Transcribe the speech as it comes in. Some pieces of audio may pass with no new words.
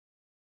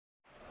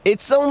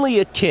It's only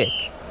a kick,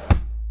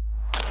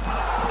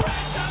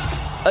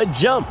 a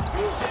jump,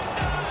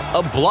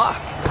 a block.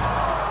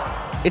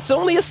 It's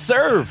only a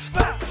serve.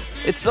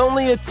 It's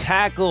only a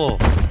tackle,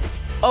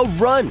 a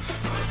run.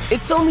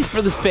 It's only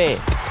for the fans.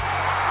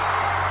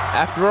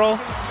 After all,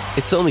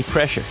 it's only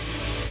pressure.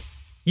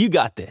 You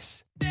got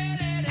this.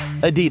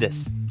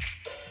 Adidas.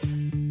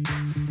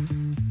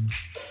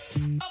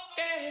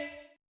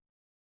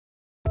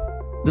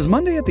 Does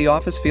Monday at the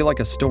office feel like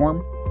a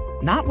storm?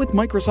 Not with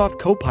Microsoft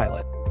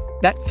Copilot.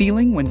 That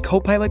feeling when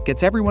Copilot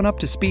gets everyone up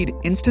to speed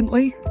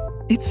instantly?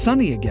 It's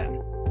sunny again.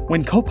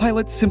 When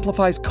Copilot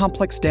simplifies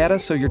complex data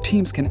so your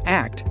teams can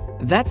act,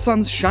 that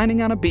sun's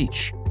shining on a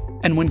beach.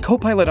 And when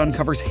Copilot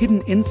uncovers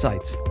hidden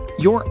insights,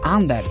 you're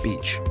on that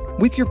beach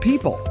with your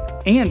people,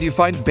 and you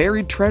find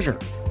buried treasure.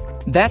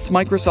 That's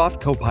Microsoft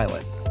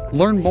Copilot.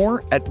 Learn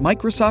more at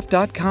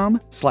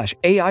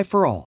Microsoft.com/AI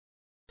for all.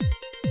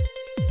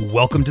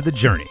 Welcome to The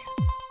Journey.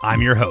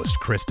 I'm your host,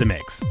 Chris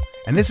DeMakes,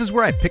 and this is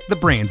where I pick the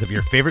brains of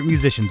your favorite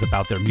musicians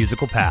about their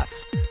musical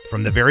paths,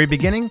 from the very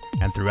beginning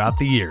and throughout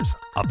the years,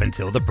 up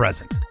until the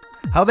present.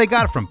 How they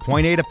got from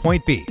point A to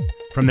point B,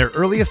 from their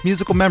earliest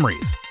musical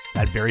memories,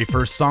 that very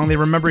first song they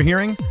remember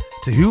hearing,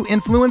 to who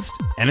influenced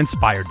and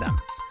inspired them.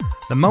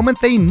 The moment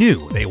they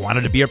knew they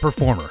wanted to be a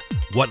performer,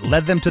 what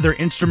led them to their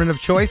instrument of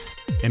choice,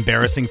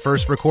 embarrassing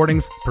first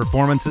recordings,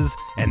 performances,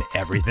 and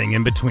everything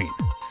in between.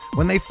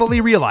 When they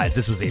fully realized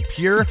this was a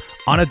pure,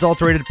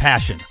 unadulterated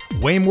passion,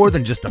 way more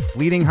than just a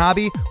fleeting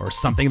hobby or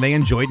something they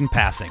enjoyed in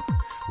passing.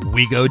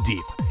 We go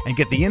deep and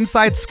get the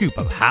inside scoop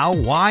of how,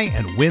 why,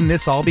 and when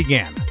this all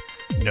began.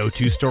 No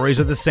two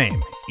stories are the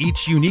same,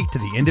 each unique to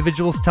the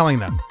individuals telling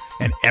them,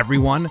 and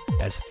everyone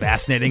as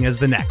fascinating as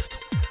the next.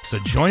 So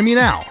join me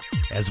now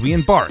as we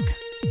embark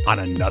on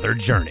another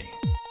journey.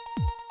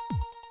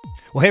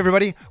 Well, hey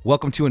everybody,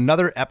 welcome to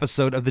another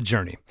episode of The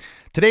Journey.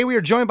 Today we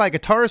are joined by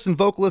guitarist and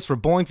vocalist for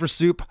Bowling for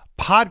Soup,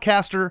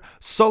 podcaster,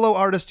 solo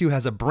artist who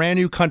has a brand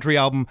new country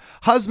album,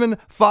 husband,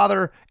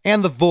 father,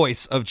 and the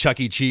voice of Chuck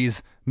E.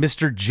 Cheese,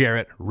 Mr.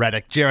 Jaret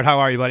Reddick. Jaret, how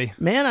are you, buddy?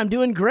 Man, I'm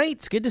doing great.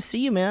 It's good to see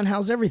you, man.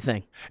 How's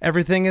everything?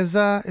 Everything is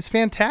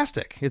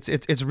fantastic.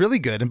 It's really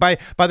good. And by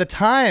the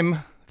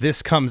time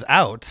this comes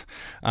out,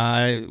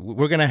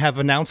 we're gonna have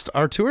announced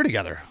our tour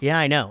together. Yeah,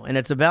 I know, and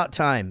it's about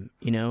time.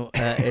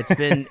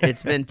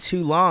 It's been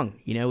too long.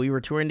 We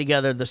were touring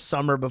together the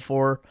summer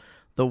before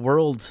the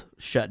world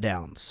shut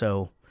down.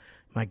 So,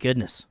 my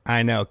goodness,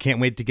 I know.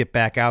 Can't wait to get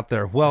back out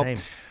there. Well, Same.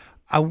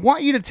 I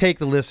want you to take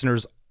the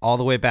listeners all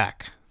the way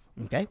back.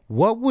 Okay.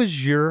 What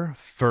was your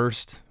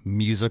first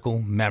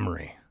musical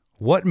memory?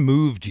 What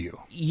moved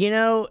you?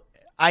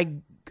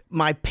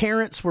 My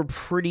parents were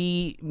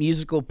pretty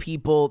musical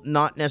people,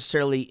 not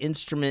necessarily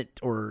instrument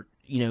or,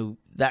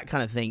 that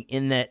kind of thing,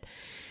 in that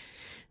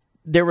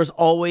there was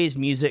always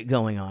music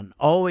going on,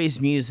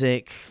 always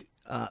music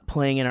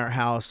playing in our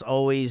house,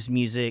 always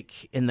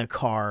music in the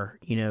car.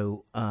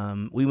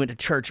 We went to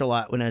church a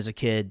lot when I was a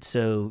kid,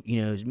 so,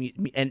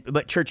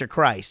 but Church of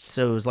Christ,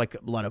 so it was like a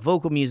lot of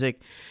vocal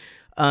music.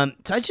 So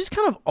I just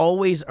kind of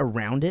always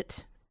around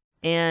it,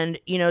 and,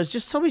 it's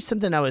just always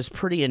something I was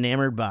pretty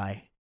enamored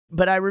by.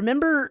 But I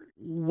remember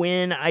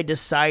when I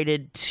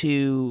decided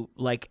to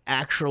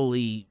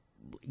actually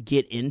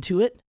get into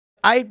it.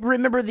 I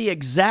remember the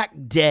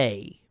exact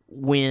day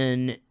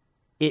when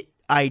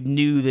I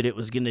knew that it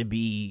was going to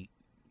be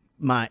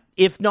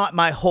if not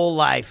my whole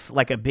life,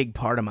 like a big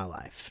part of my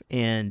life.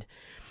 And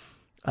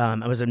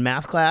I was in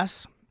math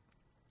class,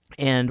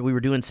 and we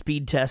were doing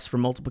speed tests for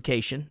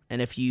multiplication.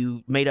 And if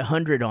you made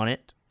 100 on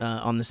it,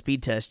 on the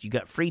speed test, you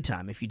got free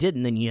time. If you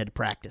didn't, then you had to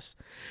practice.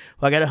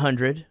 Well, I got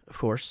 100, of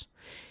course.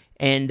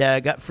 And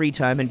got free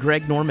time, and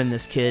Greg Norman,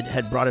 this kid,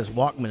 had brought his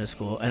Walkman to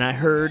school, and I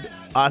heard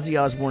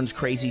Ozzy Osbourne's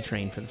Crazy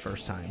Train for the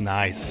first time.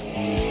 Nice.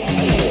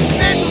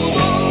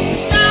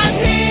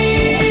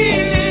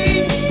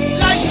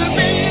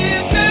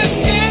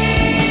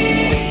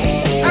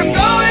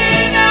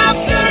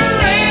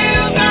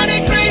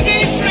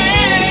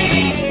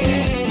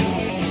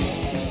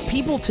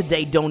 People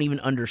today don't even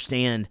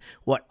understand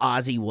what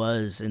Ozzy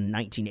was in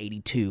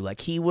 1982.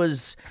 He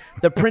was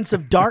the Prince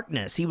of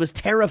Darkness. He was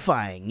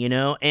terrifying,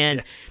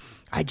 and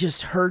I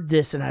just heard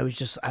this, and I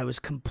was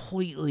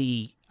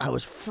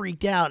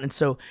freaked out. And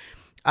so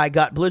I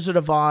got Blizzard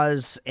of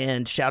Oz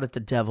and Shout at the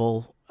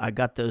Devil. I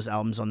got those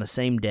albums on the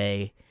same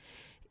day,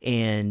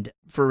 and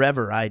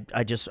forever, I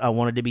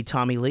wanted to be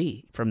Tommy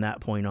Lee from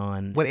that point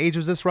on. What age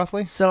was this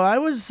roughly? So I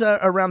was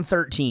around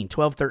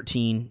 12,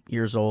 13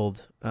 years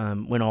old.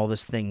 When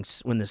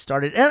this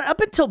started. And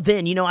up until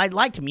then, I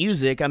liked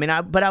music.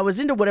 But I was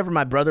into whatever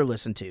my brother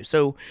listened to.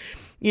 So,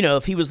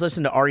 if he was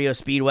listening to REO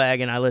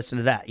Speedwagon, I listened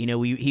to that.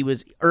 He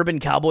was Urban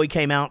Cowboy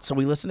came out, so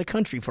we listened to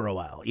country for a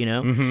while.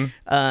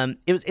 Mm-hmm.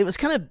 It was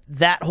kind of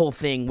that whole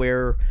thing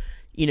where,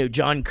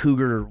 John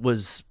Cougar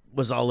was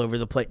all over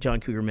the place.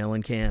 John Cougar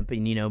Mellencamp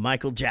and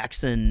Michael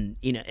Jackson.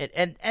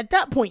 And at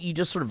that point, you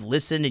just sort of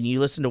listened, and you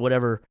listened to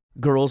whatever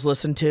girls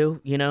listen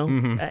to.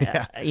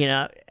 Mm-hmm.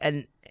 Yeah.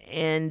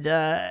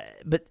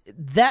 But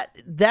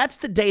that's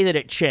the day that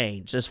it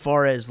changed, as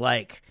far as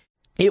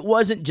it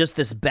wasn't just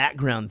this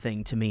background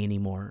thing to me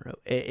anymore.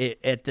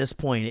 At this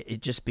point,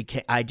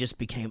 I just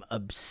became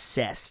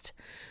obsessed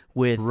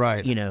with,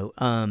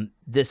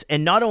 this,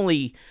 and not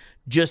only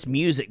just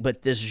music,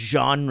 but this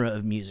genre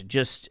of music,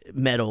 just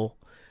metal,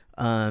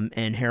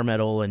 and hair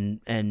metal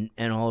and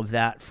all of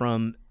that,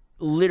 from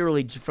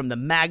literally from the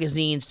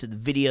magazines to the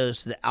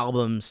videos to the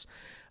albums,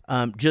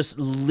 just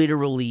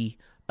literally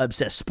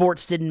obsessed.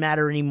 Sports didn't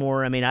matter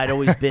anymore. I mean, I'd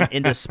always been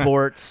into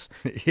sports,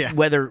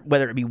 whether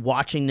it be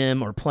watching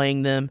them or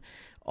playing them.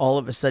 All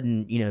of a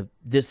sudden,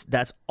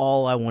 that's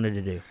all I wanted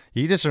to do.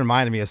 You just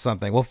reminded me of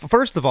something. Well,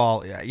 first of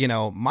all,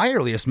 my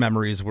earliest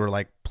memories were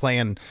like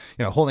playing,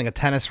 holding a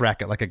tennis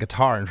racket like a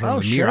guitar in front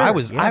of a mirror.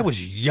 I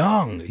was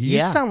young.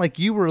 You sound like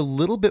you were a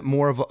little bit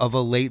more of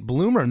a late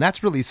bloomer, and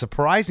that's really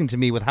surprising to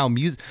me with how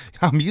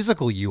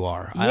musical you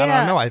are. I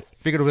don't know. I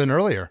figured it would have been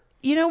earlier.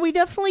 We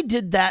definitely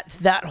did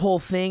that whole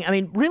thing. I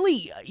mean,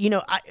 really,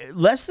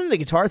 less than the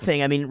guitar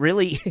thing. I mean,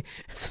 really,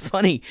 it's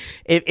funny.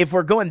 If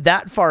we're going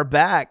that far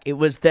back, it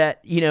was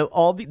that,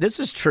 this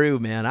is true,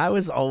 man. I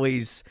was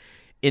always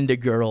into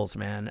girls,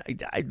 man.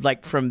 I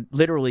like from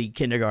literally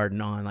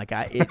kindergarten on. Like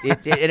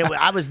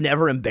I was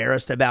never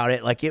embarrassed about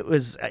it. Like it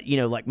was,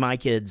 like my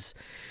kids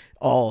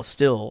all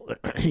still,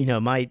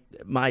 my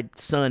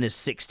son is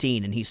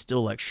 16 and he's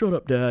still like, shut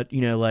up, Dad.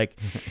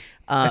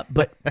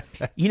 But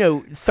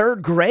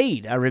third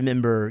grade, I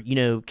remember,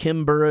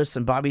 Kim Burris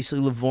and Bobby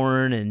Sue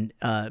Lavorne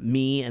and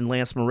me and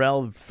Lance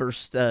Morrell,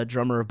 first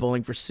drummer of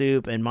Bowling for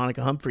Soup, and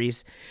Monica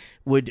Humphreys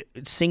would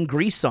sing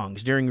Grease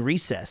songs during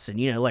recess. And,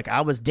 like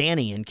I was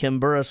Danny and Kim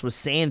Burris was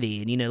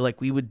Sandy. And,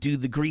 like we would do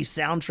the Grease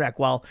soundtrack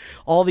while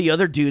all the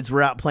other dudes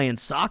were out playing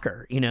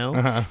soccer,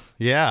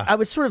 Yeah. I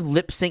would sort of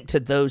lip sync to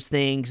those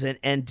things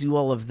and do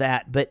all of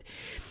that. But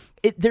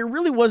there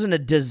really wasn't a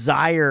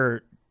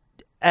desire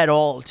at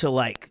all to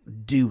like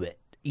do it.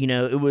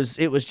 It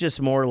was just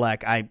more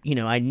like I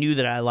knew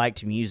that I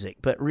liked music,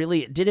 but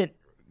really it didn't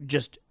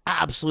just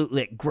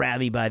absolutely grab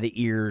me by the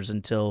ears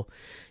until,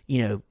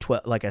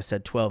 like I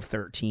said, 12,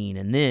 13,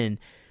 and then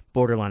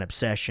borderline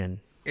obsession.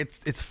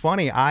 It's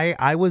funny.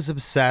 I was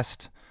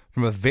obsessed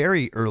from a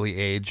very early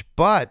age,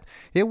 but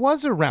it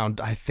was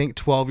around, I think,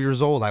 12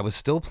 years old. I was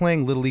still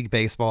playing Little League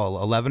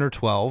Baseball, 11 or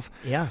 12.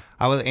 Yeah.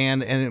 I was,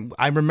 and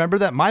I remember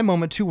that my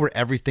moment too, where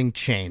everything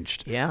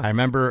changed. Yeah. I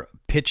remember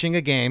pitching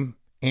a game,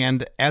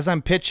 and as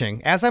I'm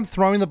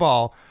throwing the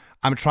ball,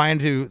 I'm trying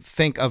to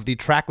think of the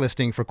track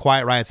listing for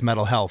Quiet Riot's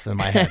Mental Health in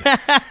my head.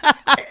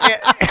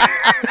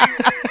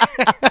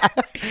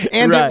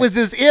 And It was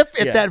as if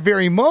at that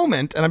very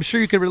moment, and I'm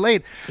sure you could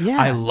relate,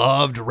 I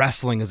loved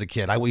wrestling as a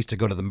kid. I used to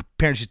go to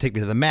parents used to take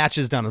me to the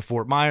matches down in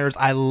Fort Myers.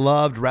 I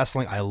loved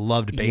wrestling. I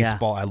loved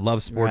baseball. I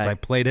loved sports. I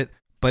played it.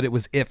 But it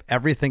was if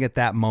everything at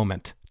that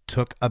moment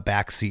took a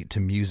backseat to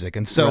music.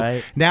 And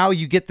so now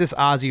you get this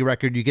Ozzy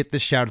record, you get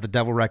this Shout at the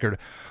Devil record.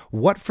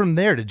 What from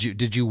there?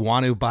 Did you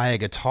want to buy a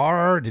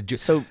guitar?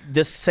 So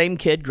this same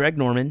kid, Greg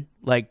Norman,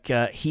 like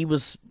he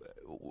was,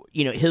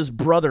 his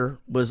brother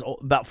was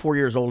about 4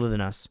 years older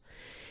than us,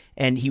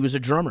 and he was a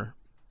drummer.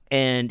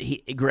 And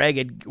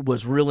Greg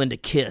was real into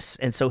Kiss,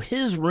 and so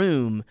his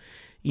room,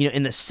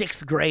 in the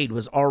 6th grade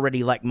was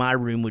already like my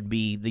room would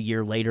be the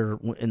year later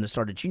in the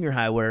start of junior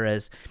high,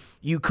 whereas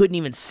you couldn't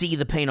even see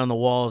the paint on the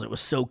walls. It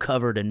was so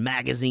covered in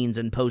magazines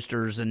and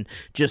posters and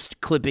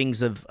just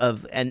clippings of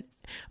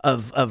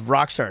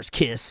rock stars,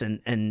 Kiss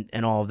and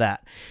all of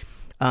that.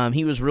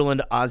 He was real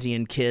into Ozzy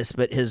and Kiss,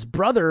 but his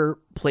brother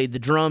played the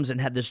drums and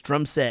had this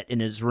drum set in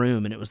his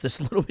room, and it was this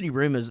little bitty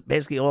room. It was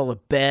basically all a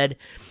bed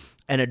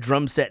and a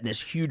drum set and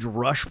this huge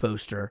Rush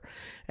poster.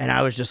 And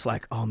I was just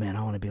like, oh man,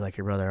 I want to be like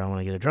your brother. I want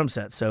to get a drum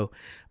set. So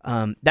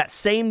that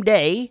same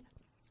day,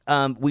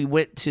 we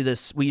used to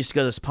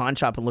go to this pawn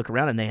shop and look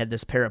around, and they had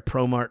this pair of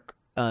ProMark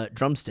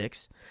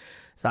drumsticks.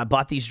 So I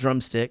bought these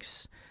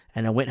drumsticks,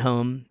 and I went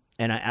home,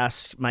 and I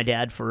asked my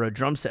dad for a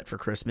drum set for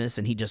Christmas,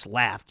 and he just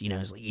laughed. He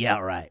was like, yeah,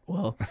 right.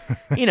 Well,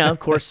 of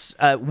course,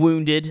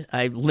 wounded,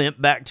 I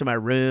limped back to my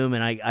room,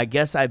 and I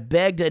guess I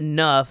begged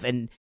enough,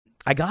 and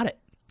I got it.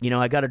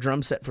 I got a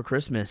drum set for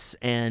Christmas,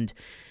 and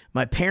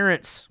my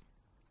parents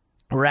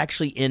were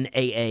actually in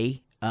AA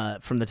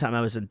from the time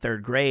I was in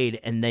 3rd grade,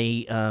 and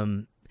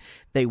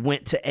they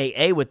went to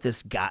AA with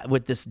this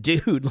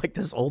dude, like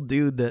this old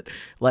dude that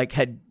like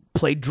had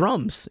played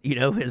drums,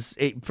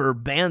 for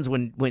bands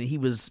when he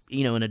was,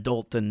 an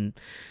adult and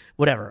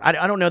whatever. I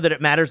don't know that it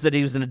matters that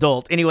he was an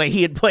adult. Anyway,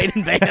 he had played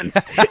in bands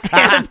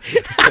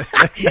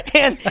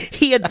and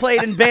he had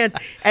played in bands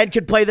and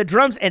could play the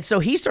drums. And so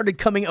he started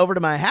coming over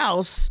to my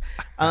house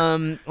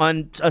on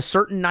a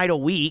certain night a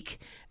week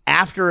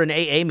after an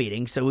AA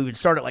meeting. So we would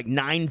start at like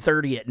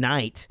 9:30 at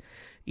night,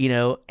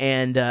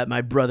 and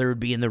my brother would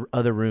be in the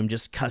other room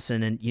just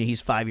cussing. And,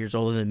 he's 5 years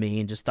older than me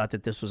and just thought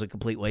that this was a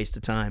complete waste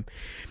of time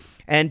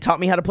and taught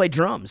me how to play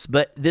drums.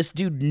 But this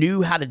dude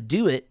knew how to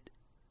do it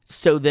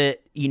so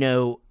that,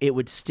 it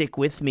would stick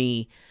with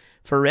me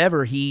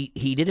forever. He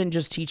didn't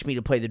just teach me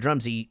to play the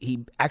drums.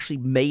 He actually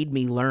made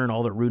me learn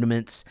all the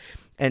rudiments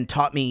and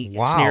taught me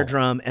snare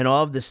drum and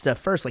all of this stuff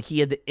first. Like he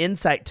had the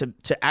insight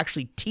to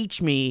actually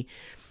teach me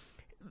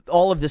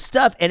all of this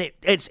stuff, and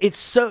it's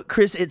so,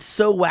 Chris, it's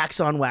so wax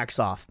on, wax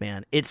off,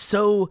 man. It's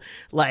so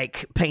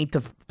like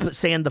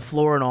sand the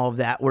floor and all of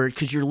that, where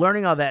because you're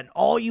learning all that, and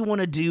all you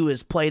want to do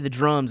is play the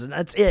drums, and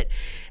that's it.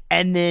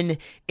 And then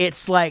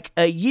it's like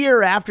a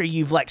year after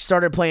you've like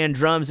started playing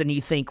drums, and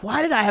you think,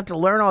 why did I have to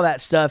learn all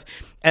that stuff?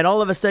 And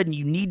all of a sudden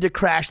you need to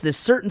crash this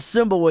certain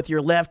cymbal with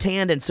your left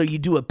hand, and so you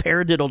do a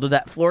paradiddle to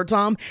that floor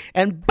tom,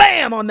 and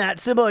bam on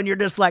that cymbal, and you're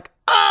just like,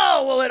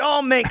 oh, well, it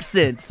all makes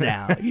sense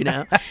now, you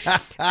know?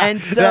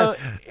 And so,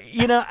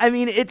 you know, I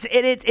mean,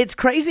 it's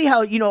crazy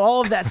how, you know,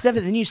 all of that stuff,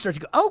 and then you start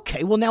to go,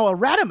 okay, well, now a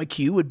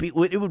Radamacue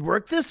would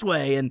work this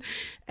way.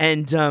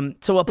 And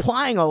so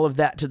applying all of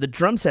that to the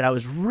drum set, I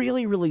was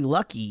really, really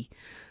lucky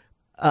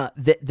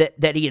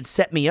that he had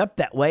set me up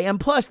that way. And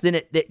plus, then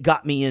it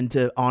got me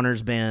into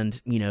honors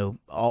band, you know,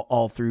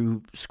 all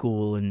through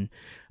school. And,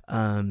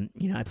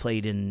 you know, I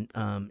played in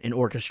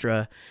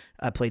orchestra.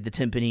 I played the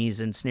timpanis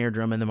and snare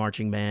drum in the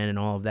marching band and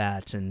all of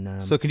that.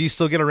 And so, can you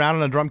still get around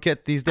on a drum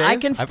kit these days? I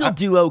can still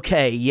do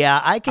okay. Yeah,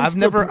 I can. I've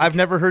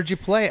never heard you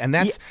play, and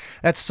that's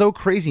so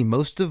crazy.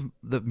 Most of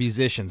the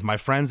musicians, my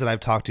friends that I've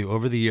talked to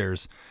over the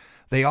years,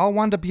 they all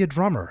wanted to be a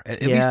drummer,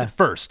 at least at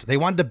first. They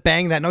wanted to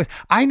bang that noise.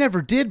 I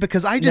never did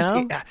because I just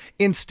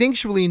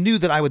instinctually knew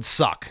that I would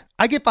suck.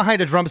 I get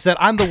behind a drum set,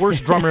 I'm the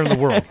worst drummer in the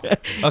world.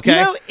 Okay,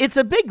 you know, it's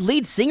a big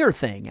lead singer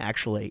thing,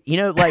 actually. You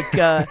know, like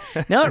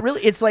no, it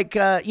really, it's like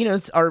you know,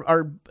 it's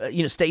our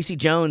you know, Stacey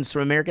Jones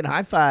from American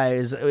Hi-Fi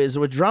is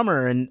a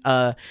drummer, and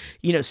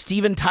you know,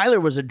 Steven Tyler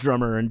was a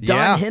drummer, and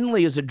Don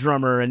Henley is a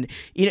drummer, and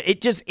you know,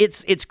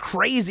 it's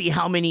crazy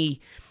how many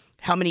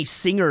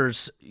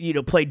singers, you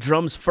know, played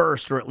drums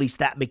first, or at least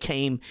that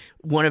became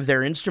one of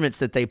their instruments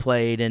that they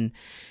played.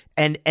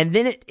 And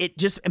then it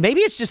just,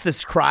 maybe it's just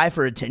this cry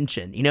for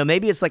attention. You know,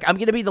 maybe it's like, I'm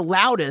going to be the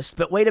loudest,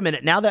 but wait a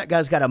minute, now that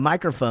guy's got a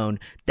microphone.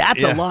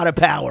 That's a lot of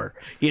power.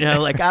 You know,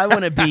 like I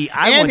want to be,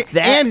 want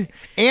that.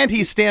 And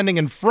he's standing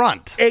in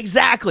front.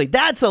 Exactly.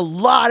 That's a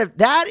lot of,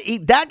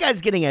 that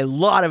guy's getting a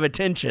lot of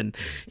attention,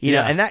 you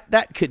know, and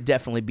that could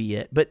definitely be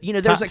it. But, you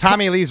know, there's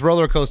Tommy Lee's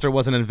roller coaster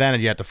wasn't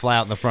invented yet to fly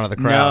out in the front of the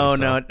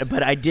crowd. No,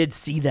 but I did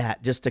see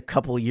that just a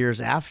couple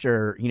years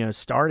after, you know,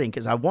 starting,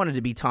 because I wanted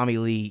to be Tommy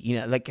Lee, you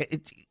know, like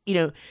it's, you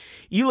know,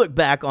 you look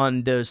back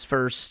on those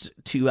first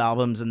two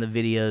albums and the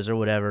videos or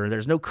whatever,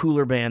 there's no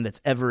cooler band that's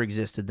ever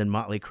existed than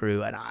Motley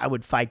Crue, and I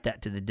would fight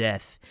that to the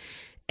death.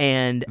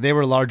 And they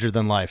were larger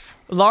than life.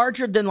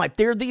 Larger than life.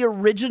 They're the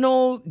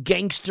original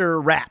gangster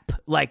rap.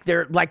 Like,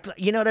 they're like,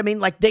 you know what I mean?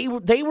 Like, they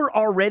were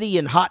already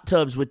in hot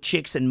tubs with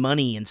chicks and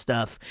money and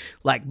stuff,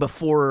 like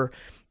before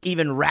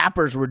even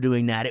rappers were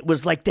doing that. It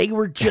was like they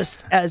were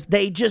just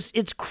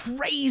it's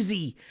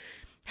crazy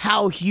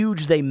how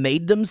huge they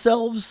made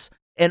themselves.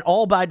 And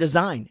all by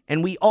design,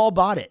 and we all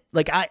bought it.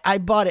 Like I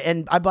bought it,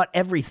 and I bought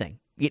everything.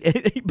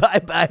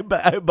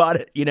 I bought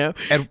it. You know.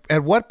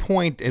 At what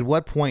point?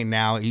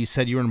 Now you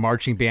said you were in a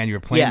marching band. You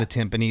were playing the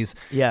timpanis.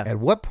 Yeah. At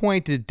what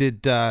point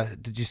did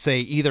you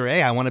say either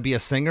A, I want to be a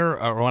singer,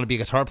 or I want to be a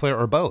guitar player,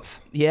 or both?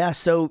 Yeah.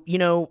 So you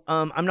know,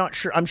 I'm not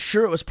sure. I'm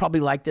sure it was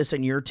probably like this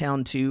in your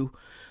town too.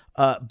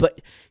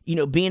 But you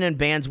know, being in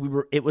bands,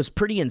 it was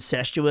pretty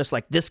incestuous.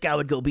 Like, this guy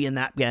would go be in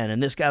that band,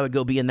 and this guy would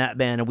go be in that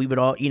band, and we would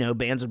all, you know,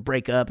 bands would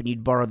break up, and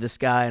you'd borrow this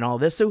guy and all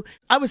this. So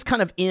I was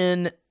kind of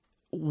in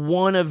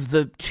one of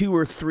the 2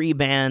 or 3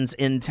 bands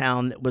in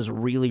town that was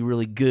really,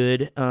 really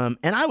good. And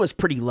I was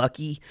pretty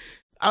lucky.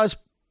 I was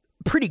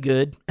pretty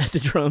good at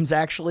the drums,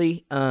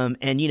 actually.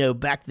 And you know,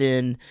 back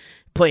then,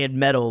 playing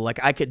metal,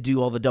 like I could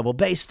do all the double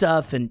bass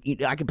stuff, and you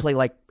know, I could play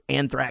like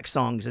Anthrax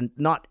songs, and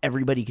not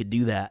everybody could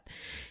do that.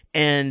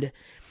 And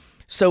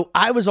so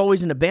I was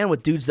always in a band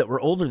with dudes that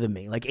were older than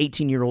me, like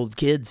 18-year-old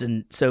kids.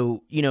 And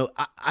so, you know,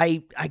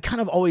 I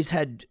kind of always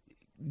had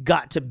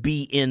got to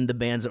be in the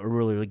bands that were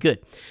really, really good.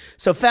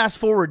 So fast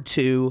forward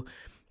to,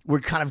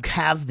 we kind of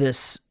have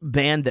this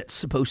band that's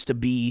supposed to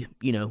be,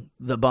 you know,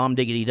 the bomb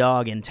diggity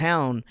dog in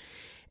town.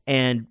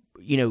 And,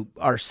 you know,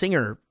 our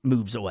singer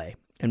moves away,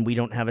 and we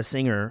don't have a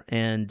singer,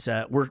 and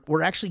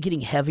we're actually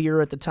getting heavier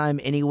at the time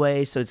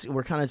anyway, so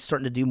we're kind of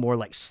starting to do more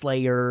like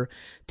Slayer,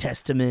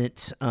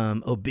 Testament,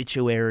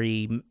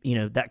 Obituary, you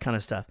know, that kind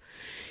of stuff.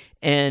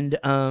 And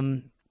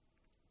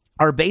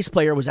our bass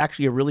player was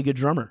actually a really good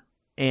drummer,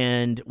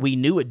 and we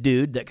knew a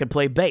dude that could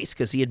play bass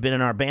because he had been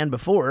in our band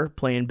before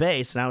playing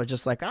bass, and I was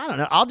just like, I don't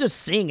know, I'll just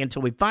sing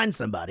until we find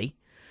somebody,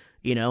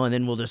 you know, and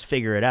then we'll just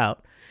figure it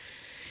out.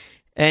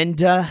 And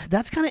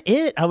that's kind of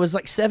it. I was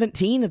like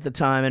 17 at the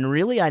time, and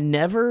really I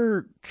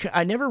never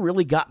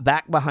really got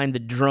back behind the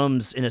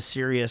drums in a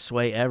serious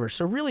way ever.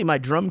 So really my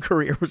drum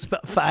career was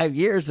about 5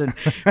 years, and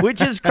which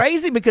is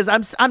crazy because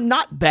I'm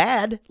not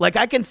bad. Like,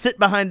 I can sit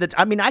behind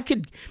I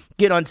could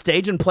get on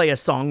stage and play a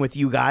song with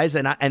you guys,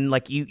 and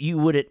like you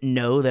wouldn't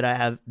know that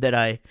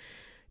I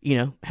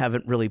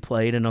haven't really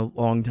played in a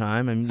long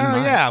time. I mean,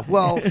 yeah.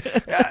 Well,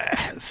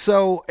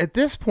 so at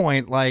this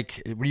point,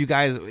 like, were you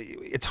guys?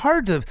 It's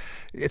hard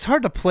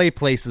to play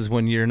places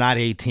when you're not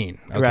 18.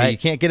 Okay, Right. You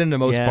can't get into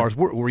most Yeah. bars.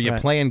 Were you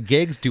playing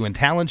gigs, doing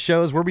talent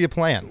shows? Where were you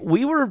playing?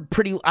 We were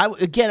I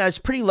was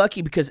pretty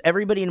lucky because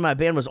everybody in my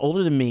band was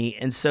older than me,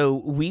 and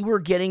so we were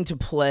getting to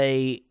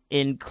play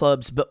in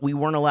clubs, but we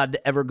weren't allowed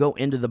to ever go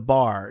into the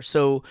bar.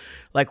 So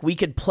like we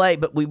could play,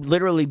 but we'd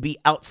literally be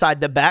outside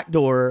the back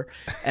door,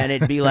 and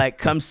it'd be like,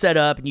 come set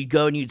up, and you'd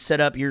go and you'd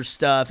set up your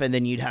stuff, and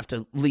then you'd have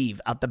to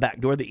leave out the back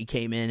door that you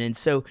came in. And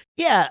so,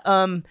 yeah,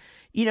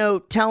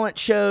 talent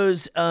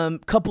shows,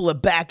 couple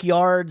of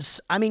backyards.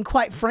 I mean,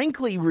 quite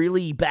frankly,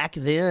 really back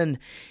then,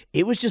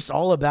 it was just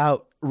all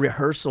about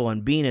rehearsal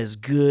and being as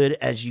good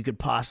as you could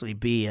possibly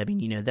be. I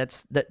mean,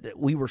 that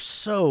we were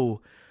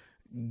so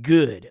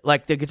good,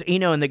 like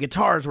and the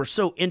guitars were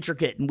so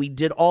intricate, and we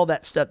did all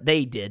that stuff.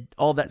 They did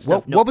all that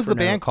stuff. What was the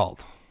band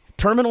called?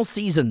 Terminal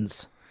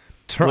Seasons.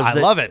 I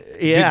love it.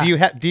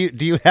 Yeah.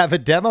 Do you have a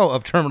demo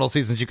of Terminal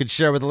Seasons you could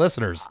share with the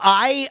listeners?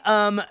 I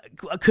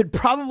could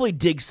probably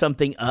dig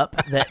something up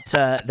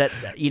that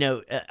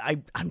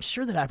I'm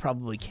sure that I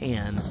probably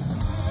can.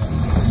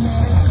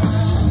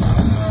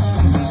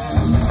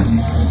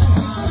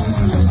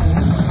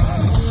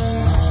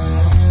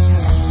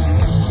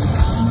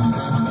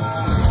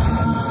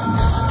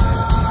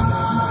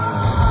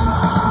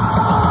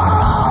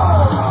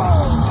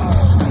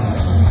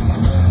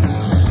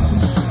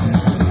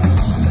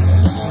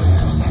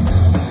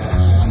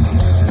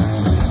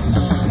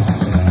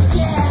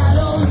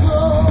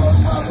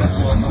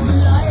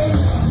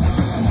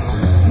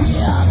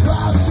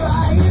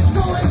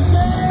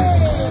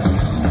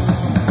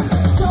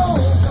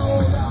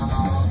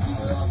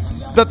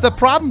 The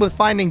problem with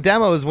finding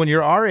demos when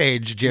you're our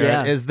age,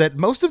 Jaret, is that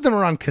most of them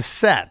are on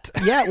cassette.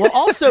 Yeah, well,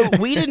 also,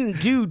 we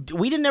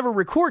didn't ever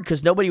record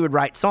because nobody would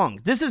write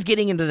songs. This is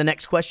getting into the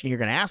next question you're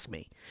going to ask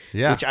me,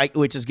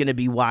 which is going to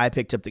be why I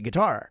picked up the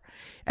guitar.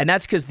 And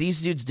that's because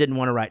these dudes didn't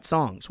want to write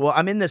songs. Well,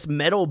 I'm in this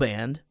metal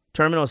band,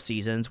 Terminal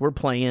Seasons. We're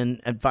playing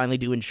and finally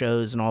doing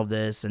shows and all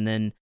this. And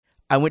then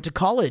I went to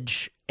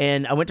college,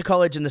 and I went to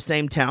college in the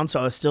same town,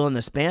 so I was still in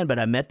this band, but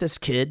I met this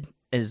kid,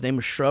 and his name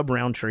was Shrub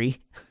Roundtree.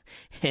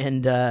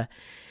 And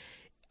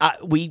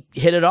we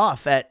hit it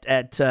off at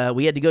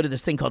we had to go to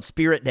this thing called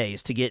Spirit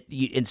Days to get,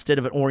 instead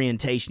of an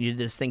orientation, you did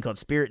this thing called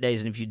Spirit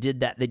Days, and if you did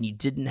that, then you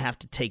didn't have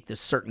to take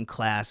this certain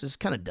class. It's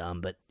kind of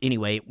dumb, but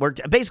anyway, it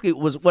worked. Basically, it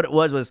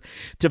was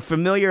to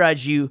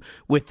familiarize you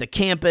with the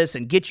campus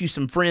and get you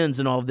some friends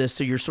and all of this,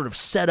 so you're sort of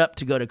set up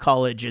to go to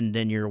college, and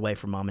then you're away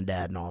from mom and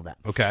dad and all that.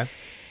 Okay.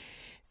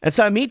 And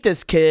so I meet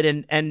this kid,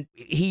 and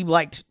he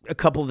liked a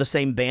couple of the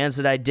same bands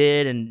that I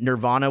did, and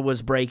Nirvana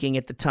was breaking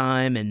at the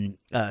time, and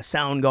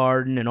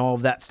Soundgarden and all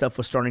of that stuff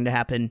was starting to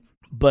happen.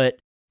 But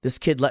this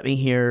kid let me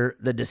hear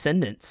the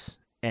Descendants,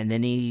 and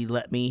then he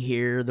let me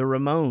hear the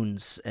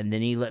Ramones, and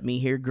then he let me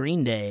hear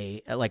Green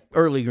Day, like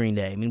early Green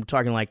Day. I mean, we're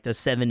talking like the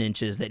 7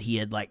 inches that he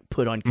had like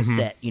put on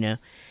cassette,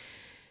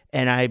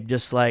 And I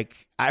just I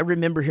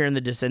remember hearing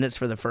the Descendants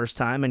for the first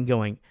time and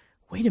going,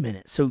 wait a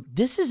minute, so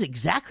this is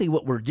exactly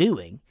what we're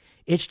doing.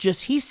 It's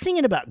just he's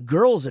singing about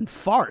girls and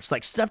farts,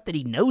 like stuff that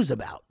he knows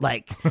about.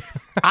 Like,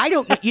 I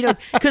don't,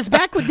 because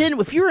back then,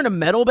 if you were in a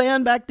metal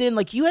band back then,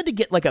 like you had to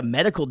get like a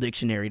medical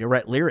dictionary to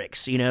write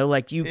lyrics,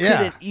 like you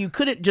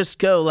couldn't just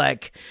go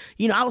like,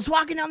 I was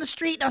walking down the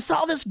street and I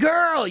saw this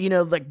girl,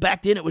 like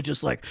back then it was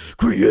just like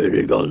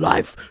creating a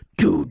life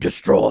to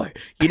destroy,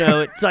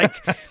 it's like,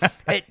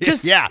 it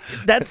just,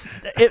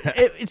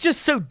 it's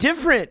just so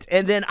different.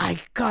 And then I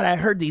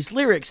heard these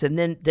lyrics, and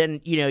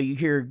then you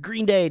hear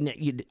Green Day,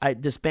 and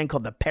this band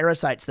called the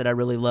Parasites that I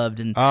really loved,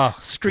 and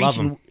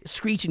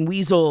Screeching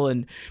Weasel,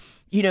 and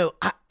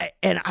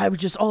I was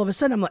just, all of a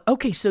sudden I'm like,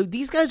 okay, so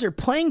these guys are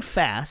playing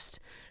fast,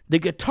 the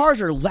guitars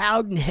are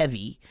loud and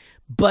heavy,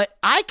 but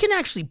I can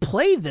actually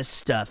play this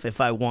stuff if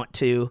I want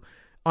to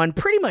on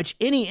pretty much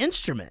any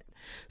instrument.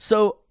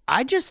 So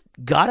I just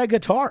got a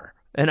guitar,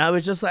 and I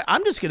was just like,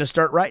 I'm just going to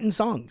start writing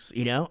songs,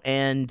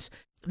 and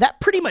that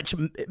pretty much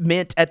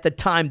meant at the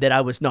time that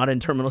I was not in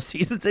Terminal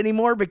Seasons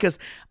anymore, because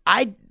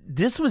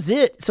this was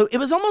it. So it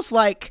was almost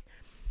like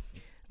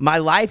my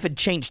life had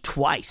changed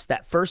twice.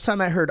 That first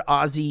time I heard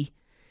Ozzy,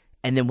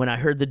 and then when I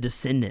heard the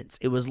Descendants,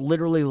 it was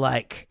literally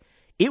like,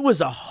 it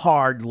was a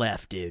hard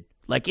left, dude.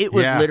 Like, it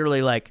was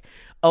literally like,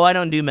 oh, I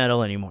don't do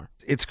metal anymore.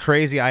 It's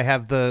crazy. I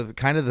have the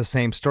kind of the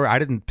same story. I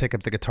didn't pick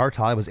up the guitar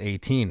till I was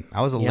 18.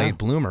 I was a late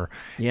bloomer.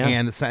 Yeah.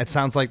 And it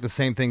sounds like the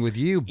same thing with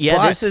you. Yeah,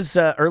 but this is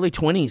early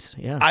 20s.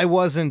 Yeah. I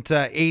wasn't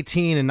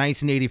 18 in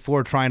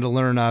 1984 trying to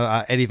learn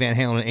Eddie Van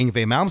Halen and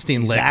Yngwie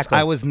Malmsteen licks.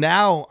 I was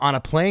now on a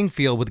playing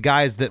field with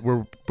guys that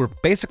were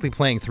basically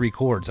playing 3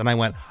 chords. And I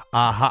went,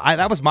 aha.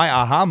 That was my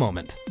aha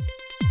moment.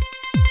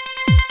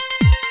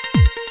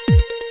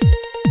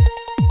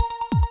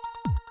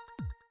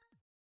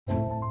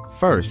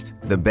 First,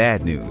 the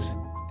bad news.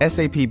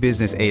 SAP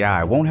Business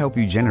AI won't help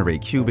you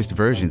generate cubist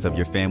versions of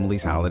your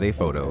family's holiday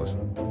photos.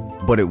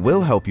 But it will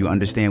help you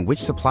understand which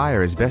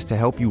supplier is best to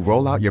help you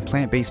roll out your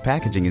plant-based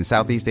packaging in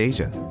Southeast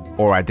Asia,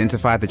 or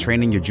identify the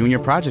training your junior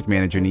project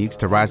manager needs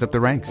to rise up the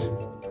ranks,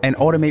 and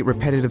automate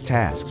repetitive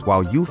tasks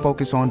while you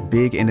focus on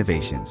big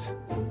innovations,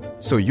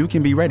 so you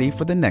can be ready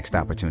for the next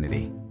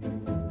opportunity.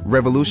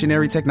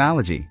 Revolutionary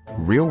technology,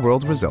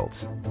 real-world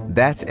results.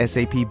 That's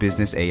SAP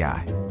Business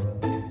AI.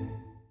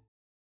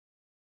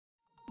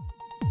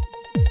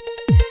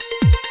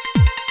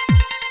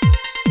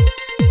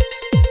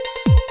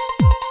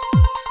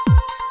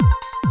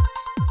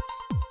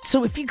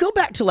 So if you go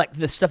back to like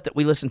the stuff that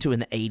we listened to in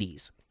the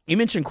 80s, you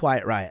mentioned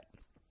Quiet Riot.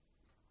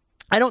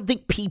 I don't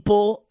think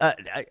people,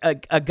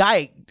 a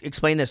guy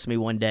explained this to me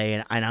one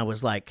day, and I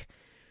was like,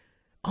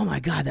 oh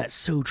my God, that's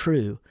so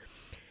true.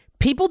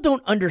 People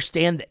don't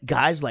understand that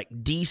guys like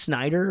Dee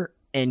Snider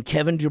and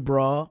Kevin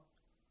DuBrow,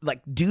 like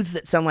dudes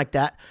that sound like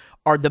that,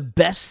 are the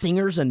best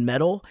singers in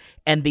metal,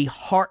 and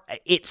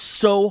it's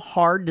so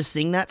hard to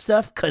sing that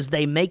stuff because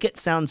they make it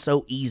sound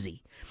so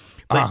easy.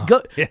 But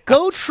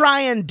go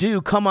try and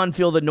do Come On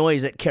Feel the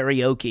Noise at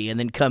karaoke and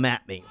then come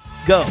at me.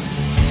 Go.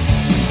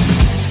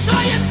 So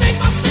you think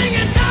my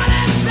singing's hot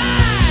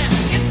outside?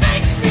 It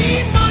makes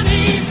me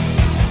money.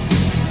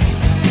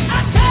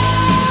 I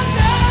don't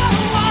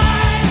know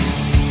why.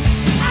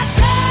 I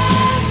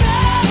don't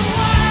know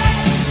why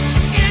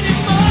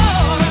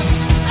anymore.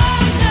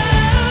 Oh no.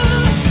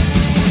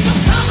 So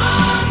come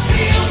on,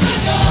 feel the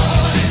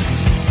noise.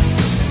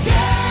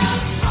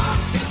 Girls,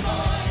 rock your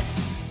voice.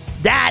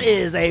 That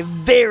is a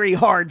very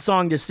hard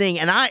song to sing,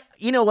 and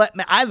you know what,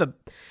 man, I have a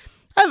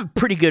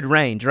pretty good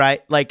range,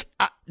 right? Like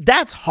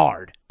that's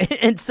hard,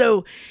 and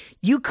so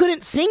you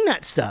couldn't sing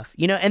that stuff,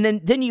 you know. And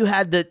then you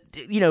had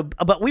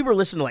but we were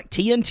listening to like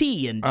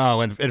TNT and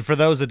and for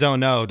those that don't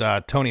know,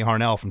 Tony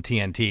Harnell from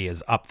TNT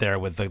is up there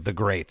with the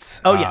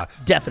greats. Oh yeah,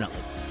 definitely.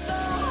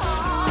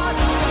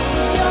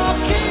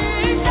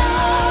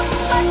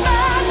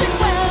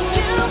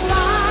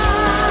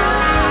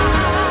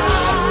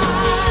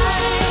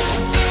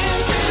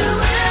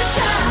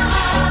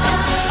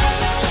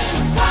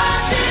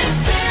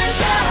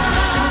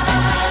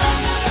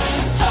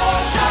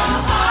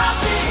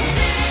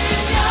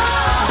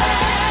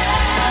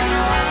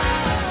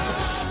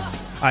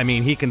 I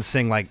mean, he can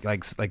sing like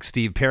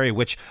Steve Perry,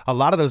 which a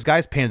lot of those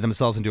guys painted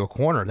themselves into a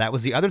corner. That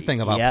was the other thing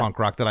about punk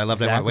rock that I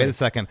loved. Exactly. I went, wait a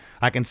second,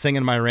 I can sing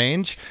in my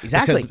range.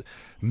 Exactly. Because,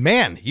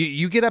 man,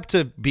 you get up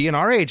to being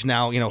our age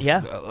now,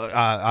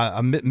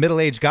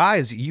 middle-aged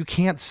guys, you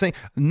can't sing.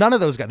 None of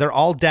those guys, they're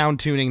all down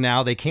tuning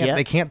now. You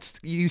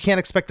can't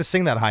expect to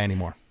sing that high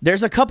anymore.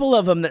 There's a couple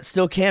of them that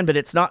still can, but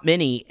it's not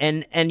many.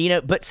 And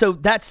but so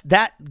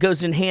that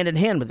goes in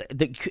hand with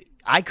it.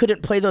 I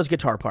couldn't play those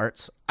guitar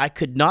parts. I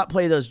could not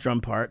play those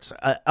drum parts.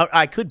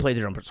 I could play the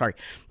drum parts. Sorry,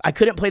 I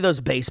couldn't play those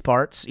bass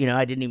parts. You know,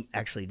 I didn't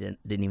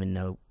even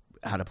know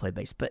how to play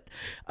bass. But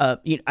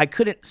I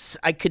couldn't.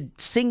 I could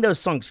sing those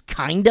songs,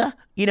 kinda.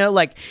 You know,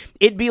 like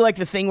it'd be like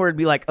the thing where it'd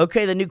be like,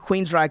 okay, the new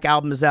Queensryche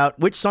album is out.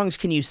 Which songs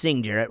can you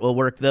sing, Jaret? We'll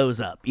work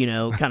those up. You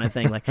know, kind of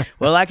thing. Like,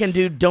 well, I can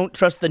do "Don't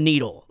Trust the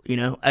Needle." You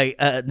know,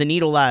 the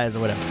Needle Lies or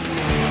whatever.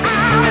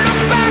 I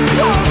look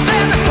backwards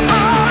and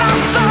all I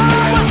saw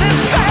was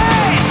his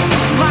face,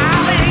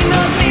 smiling,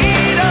 the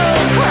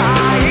needle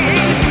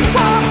crying,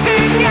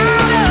 walking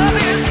out of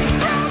his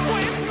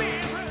broken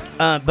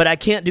mirror. But I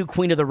can't do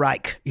Queen of the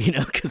Reich, you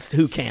know, because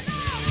who can?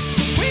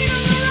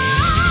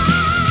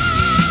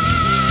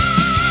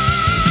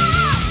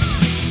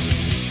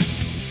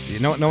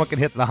 No one can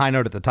hit the high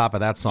note at the top of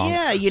that song.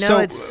 Yeah, you know,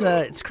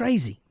 it's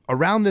crazy.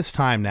 Around this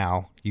time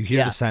now, you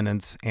hear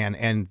Descendants,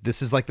 and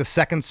this is like the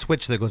second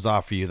switch that goes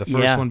off for you. The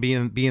first one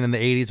being in the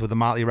 80s with the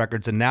Motley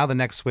records, and now the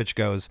next switch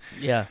goes.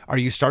 Yeah. Are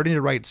you starting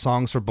to write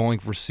songs for Bowling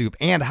for Soup?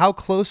 And how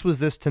close was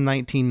this to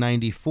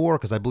 1994?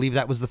 Because I believe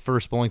that was the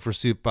first Bowling for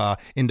Soup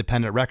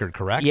independent record,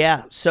 correct?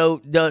 Yeah.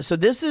 So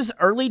this is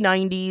early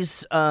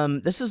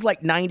 90s. This is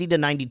like 90 to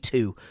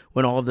 92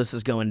 when all of this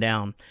is going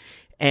down.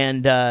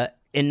 And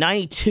in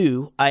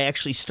 92, I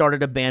actually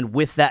started a band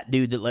with that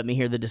dude that let me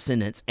hear the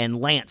Descendants, and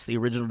Lance, the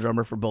original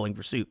drummer for Bowling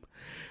for Soup,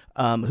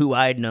 who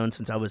I had known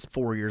since I was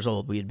 4 years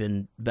old. We had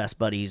been best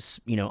buddies,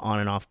 you know, on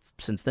and off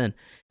since then.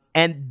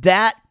 And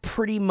that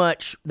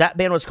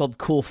band was called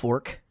Cool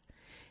Fork,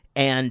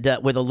 and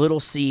with a little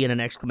C and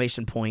an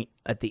exclamation point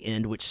at the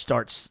end, which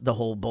starts the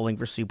whole Bowling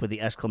for Soup with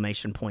the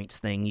exclamation points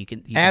thing. You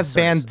can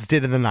bands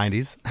did in the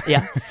 90s.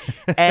 Yeah.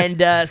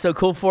 And so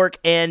Cool Fork,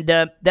 and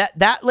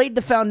that laid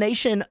the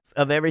foundation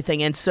of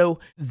everything. And so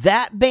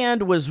that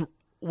band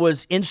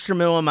was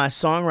instrumental in my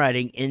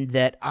songwriting, in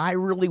that I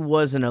really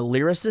wasn't a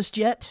lyricist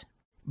yet,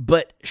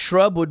 but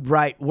Shrub would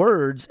write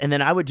words and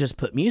then I would just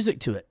put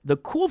music to it. The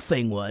cool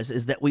thing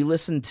is that we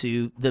listened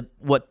to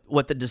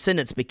what the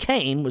Descendants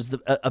became was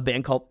a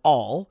band called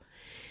All,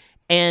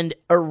 and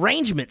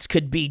arrangements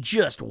could be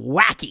just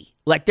wacky.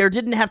 Like there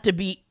didn't have to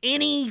be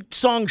any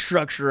song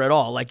structure at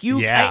all. Like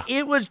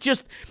it was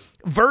just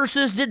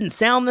verses didn't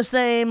sound the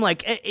same.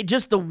 Like it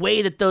just the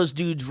way that those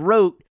dudes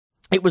wrote.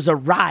 it was a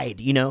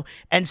ride,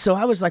 And so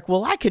I was like,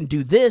 well, I can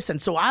do this.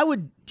 And so I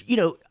would,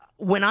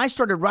 when I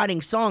started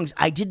writing songs,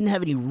 I didn't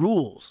have any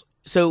rules.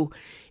 So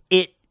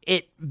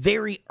it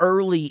very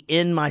early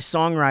in my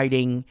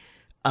songwriting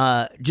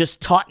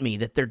just taught me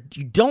that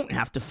you don't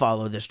have to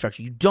follow this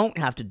structure. You don't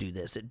have to do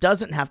this. It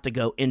doesn't have to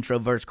go intro,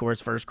 verse,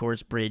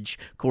 chorus, bridge,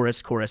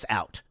 chorus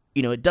out.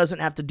 It doesn't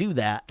have to do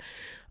that,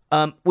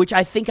 which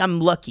I think I'm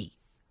lucky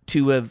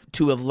to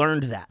have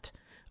learned that.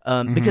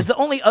 Because the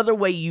only other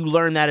way you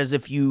learn that is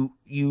if you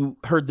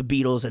heard the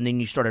Beatles and then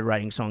you started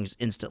writing songs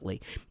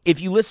instantly. If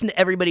you listen to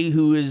everybody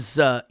who is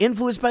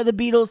influenced by the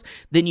Beatles,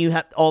 then you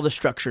have all the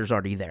structures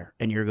already there,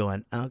 and you're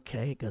going,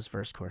 okay, it goes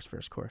verse,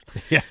 chorus.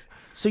 Yeah.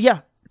 So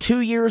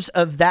 2 years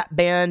of that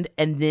band,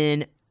 and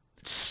then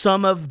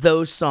some of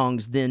those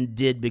songs then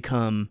did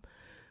become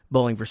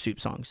Bowling for Soup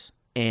songs.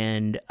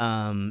 And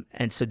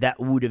so that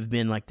would have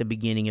been like the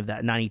beginning of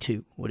that.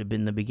 92 would have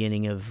been the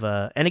beginning of,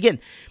 and again,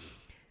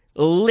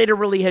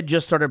 literally had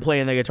just started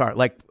playing the guitar.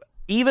 Like,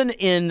 even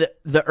in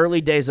the early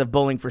days of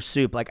Bowling for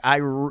Soup, like, I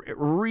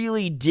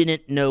really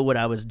didn't know what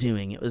I was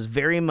doing. It was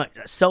very much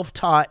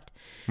self-taught.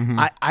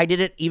 I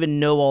didn't even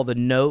know all the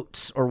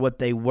notes or what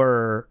they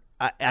were.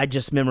 I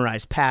just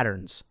memorized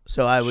patterns.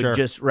 So I would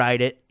just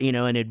write it,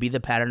 and it'd be the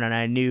pattern, and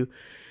I knew.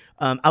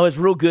 I was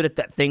real good at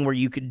that thing where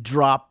you could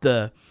drop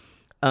the,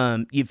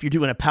 if you're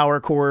doing a power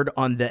chord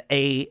on the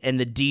A and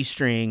the D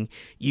string,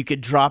 you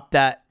could drop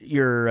that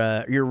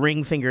your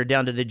ring finger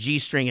down to the G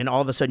string, and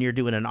all of a sudden you're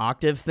doing an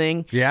octave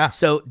thing. Yeah.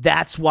 So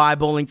that's why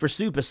Bowling for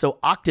Soup is so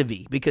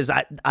octavey, because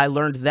I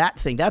learned that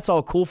thing. That's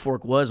all Cool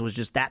Fork was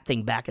just that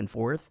thing back and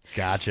forth.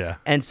 Gotcha.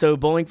 And so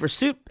Bowling for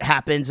Soup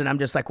happens, and I'm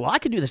just like, well, I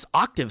could do this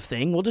octave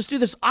thing. We'll just do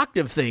this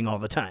octave thing all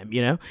the time,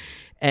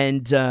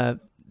 And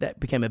that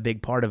became a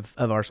big part of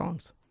our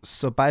songs.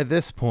 So by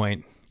this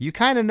point, you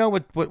kind of know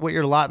what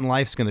your lot in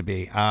life's going to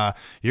be.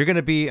 You're going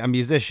to be a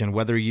musician,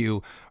 whether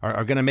you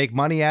are going to make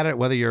money at it,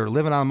 whether you're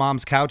living on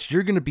mom's couch,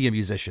 you're going to be a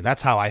musician.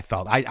 That's how I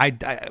felt.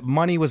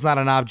 Money was not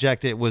an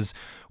object. It was,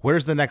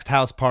 where's the next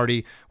house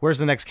party? Where's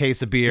the next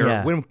case of beer?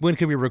 Yeah. When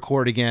can we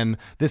record again?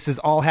 This is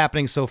all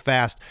happening so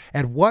fast.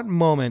 At what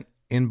moment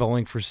in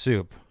Bowling for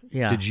Soup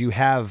did you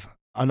have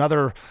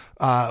another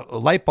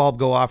light bulb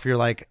go off? You're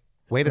like,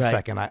 wait a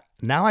second.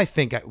 Now I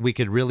think we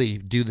could really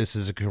do this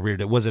as a career.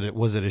 Was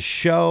it a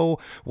show?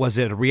 Was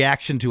it a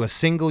reaction to a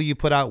single you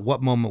put out?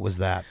 What moment was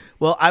that?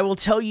 Well, I will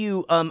tell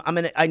you.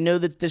 I know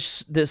that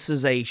this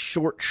is a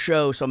short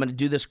show, so I'm gonna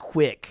do this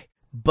quick.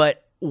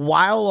 But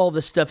while all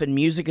this stuff in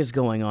music is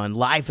going on,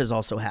 life is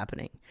also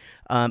happening.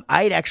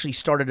 I had actually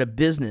started a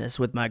business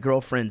with my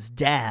girlfriend's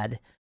dad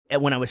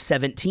when I was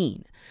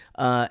 17.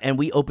 And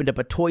we opened up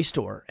a toy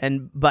store.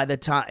 And by the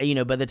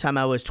time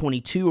I was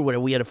 22 or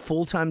whatever, we had a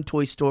full-time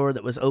toy store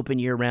that was open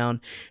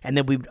year-round. And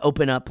then we'd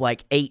open up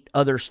like 8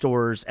 other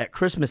stores at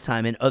Christmas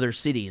time in other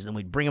cities, and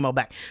we'd bring them all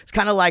back. It's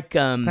kind of like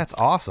that's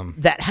awesome.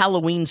 That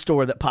Halloween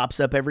store that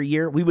pops up every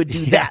year. We would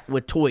do that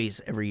with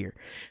toys every year.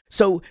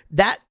 So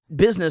that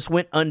business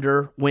went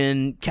under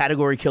when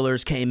Category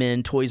Killers came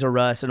in, Toys R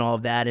Us and all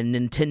of that, and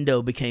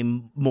Nintendo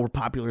became more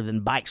popular than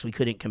bikes. We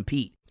couldn't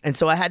compete. And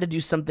so I had to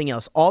do something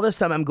else. All this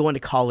time I'm going to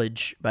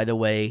college, by the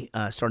way,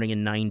 starting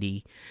in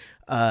 90.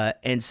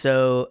 And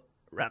so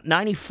around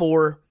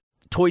 94,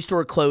 toy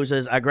store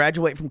closes. I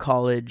graduate from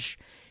college,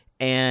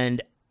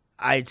 and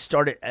I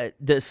started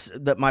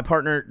my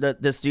partner,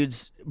 this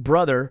dude's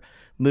brother,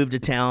 moved to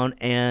town,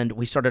 and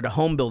we started a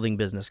home building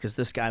business because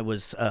this guy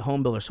was a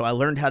home builder. So I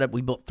learned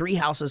we built 3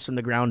 houses from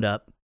the ground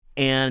up,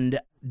 and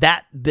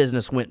that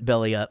business went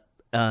belly up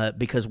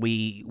because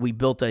we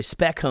built a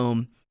spec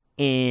home.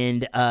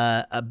 And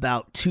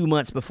about 2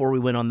 months before we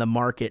went on the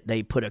market,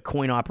 they put a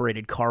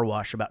coin-operated car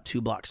wash about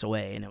 2 blocks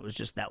away, and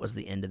that was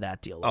the end of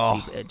that deal.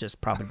 It just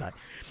profited by.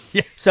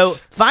 Yeah. So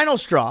final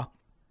straw,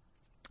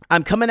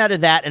 I'm coming out of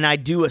that, and I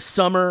do a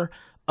summer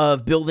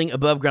of building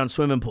above-ground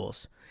swimming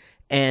pools.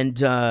 And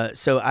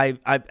so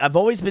I've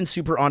always been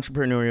super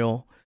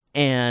entrepreneurial,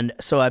 and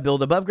so I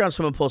build above-ground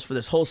swimming pools for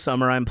this whole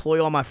summer. I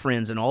employ all my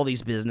friends in all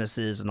these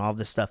businesses and all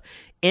this stuff.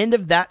 End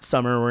of that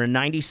summer, we're in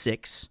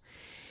 96,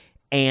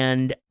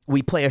 and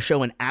we play a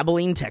show in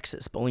Abilene,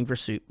 Texas, Bowling for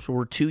Soup. So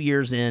we're 2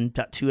 years in,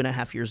 about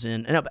 2.5 years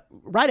in. No,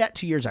 right at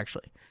 2 years,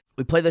 actually.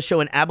 We play the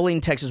show in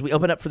Abilene, Texas. We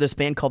open up for this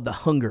band called The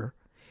Hunger.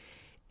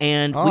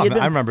 And I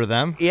remember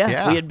them.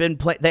 Yeah. We had been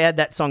they had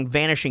that song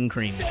Vanishing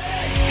Cream.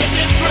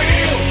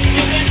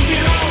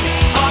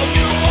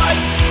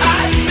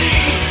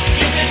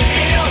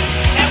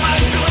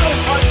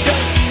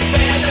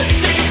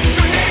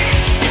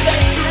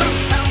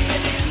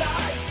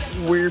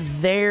 We're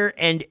there,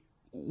 and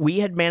we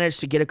had managed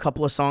to get a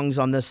couple of songs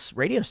on this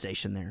radio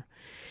station there.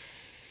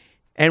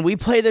 And we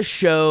play the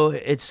show.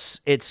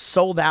 It's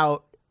sold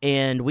out,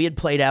 and we had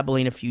played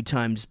Abilene a few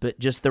times, but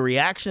just the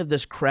reaction of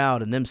this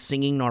crowd and them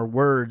singing our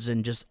words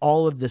and just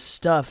all of this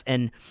stuff.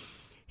 And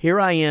here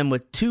I am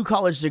with 2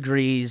 college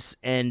degrees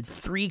and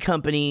 3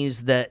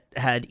 companies that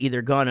had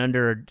either gone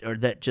under or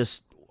that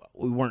just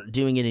we weren't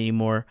doing it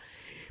anymore.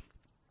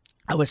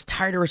 I was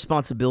tired of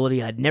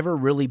responsibility. I'd never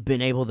really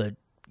been able to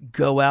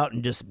go out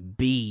and just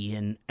be.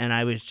 And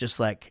I was just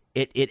like,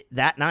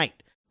 that night,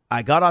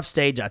 I got off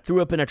stage, I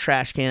threw up in a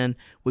trash can,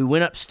 we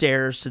went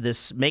upstairs to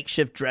this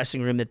makeshift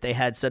dressing room that they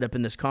had set up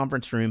in this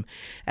conference room,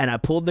 and I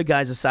pulled the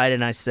guys aside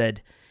and I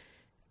said,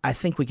 I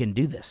think we can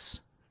do this.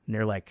 And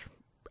they're like,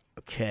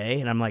 okay.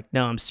 And I'm like,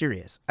 no, I'm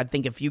serious. I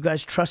think if you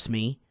guys trust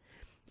me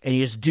and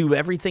you just do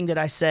everything that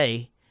I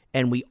say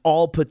and we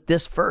all put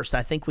this first,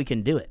 I think we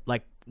can do it.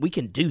 Like, we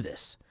can do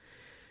this.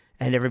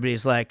 And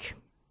everybody's like,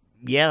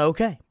 yeah,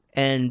 okay.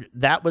 And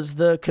that was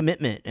the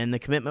commitment. And the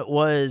commitment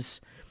was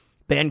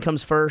band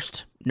comes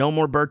first, no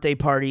more birthday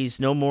parties,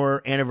 no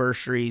more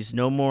anniversaries,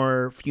 no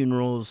more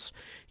funerals.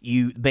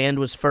 Band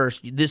was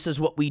first. This is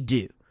what we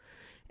do.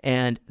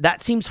 And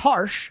that seems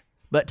harsh,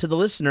 but to the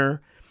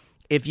listener,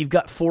 if you've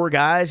got 4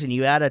 guys and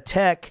you add a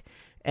tech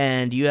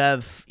and you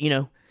have,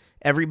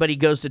 everybody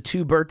goes to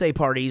 2 birthday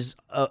parties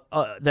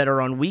that are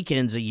on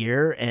weekends a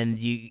year, and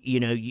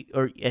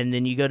and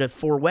then you go to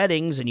 4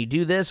 weddings and you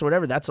do this or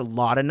whatever, that's a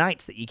lot of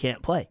nights that you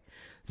can't play.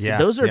 So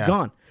those are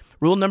gone.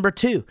 Rule number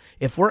 2,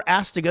 if we're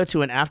asked to go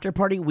to an after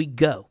party, we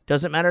go.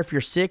 Doesn't matter if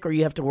you're sick or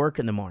you have to work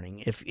in the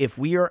morning. If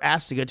we are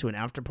asked to go to an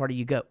after party,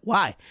 you go.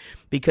 Why?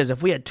 Because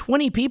if we had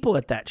 20 people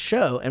at that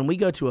show and we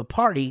go to a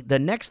party, the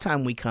next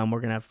time we come,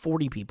 we're going to have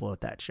 40 people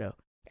at that show.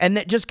 And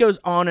that just goes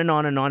on and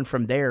on and on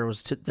from there,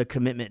 was to the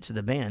commitment to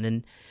the band.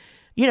 And,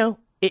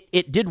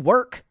 it did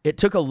work. It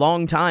took a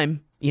long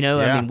time.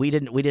 I mean, we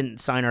didn't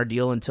sign our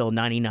deal until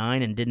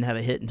 99 and didn't have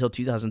a hit until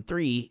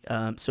 2003.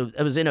 So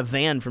I was in a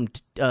van from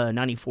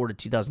 94 to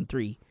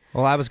 2003.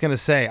 Well, I was going to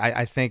say,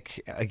 I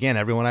think, again,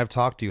 everyone I've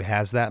talked to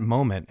has that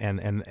moment,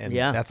 and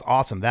that's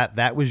awesome.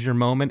 That was your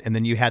moment, and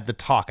then you had the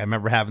talk. I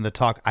remember having the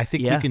talk. I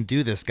think we can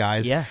do this,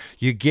 guys. Yeah.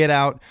 You get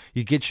out,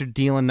 you get your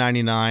deal in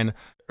 99.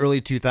 Early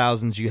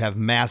 2000s, you have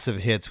massive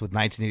hits with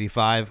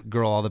 1985,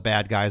 Girl All the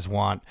Bad Guys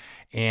Want,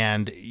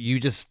 and you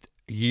just,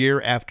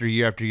 year after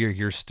year after year,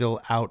 you're still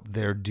out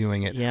there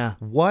doing it. Yeah.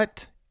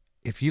 What,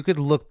 if you could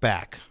look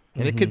back,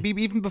 and it could be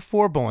even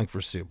before Bowling for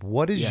Soup,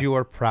 what is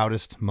your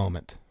proudest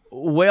moment?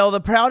 Well,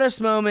 the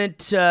proudest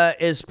moment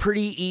is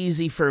pretty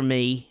easy for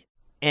me,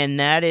 and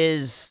that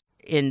is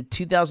in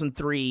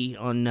 2003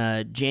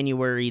 on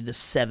January the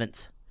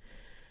 7th.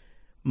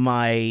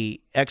 My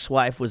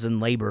ex-wife was in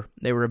labor.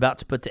 They were about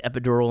to put the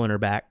epidural in her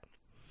back,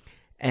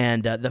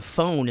 and the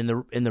phone in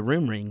the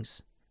room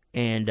rings,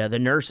 and the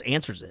nurse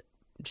answers it.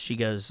 She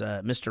goes,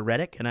 "Mr.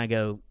 Reddick," and I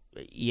go,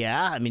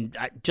 "Yeah." I mean,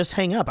 just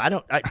hang up.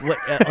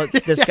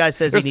 This guy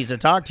says he needs to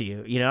talk to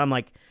you. I'm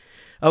like,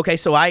 okay.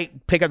 So I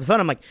pick up the phone.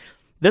 I'm like,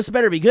 this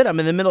better be good.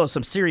 I'm in the middle of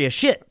some serious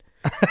shit.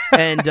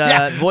 And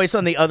voice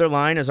on the other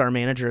line is our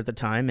manager at the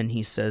time, and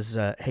he says,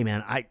 "Hey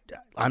man,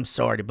 I'm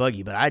sorry to bug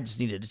you, but I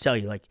just needed to tell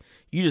you, like,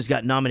 you just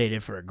got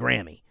nominated for a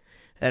Grammy."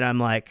 And I'm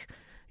like,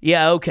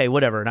 yeah, okay,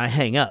 whatever. And I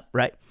hang up,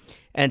 right?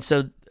 And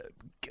so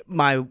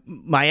my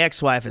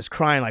ex-wife is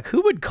crying, like,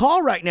 who would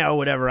call right now or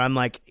whatever? I'm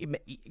like,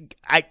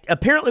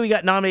 apparently we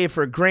got nominated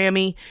for a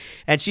Grammy.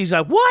 And she's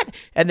like, what?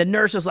 And the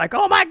nurse is like,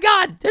 oh my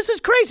God, this is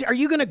crazy. Are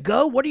you going to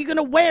go? What are you going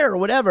to wear or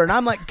whatever? And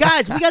I'm like,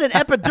 guys, we got an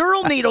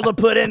epidural needle to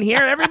put in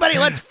here. Everybody,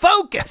 let's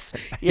focus.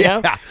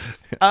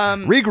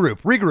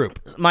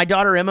 Regroup. My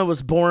daughter Emma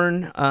was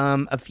born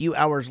a few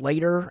hours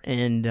later,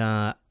 and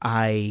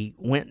I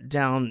went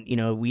down.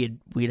 We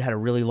had a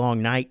really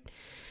long night,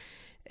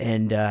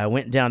 and I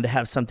went down to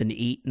have something to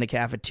eat in the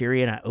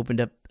cafeteria, and I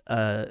opened up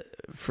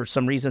for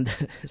some reason.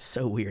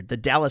 So weird. The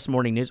Dallas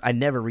Morning News. I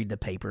never read the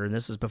paper, and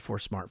this is before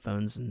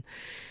smartphones. And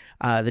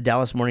the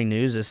Dallas Morning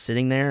News is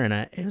sitting there, and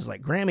it was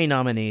like Grammy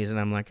nominees, and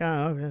I'm like,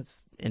 oh,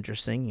 that's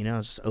interesting.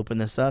 I'll just open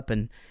this up,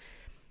 and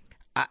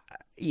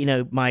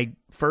my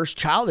first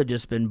child had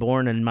just been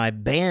born, and my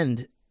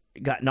band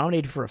got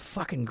nominated for a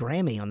fucking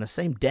Grammy on the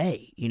same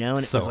day, and it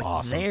was like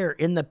awesome. There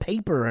in the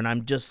paper, and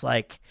I'm just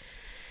like,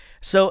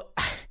 so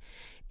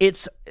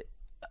it's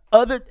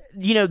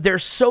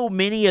there's so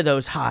many of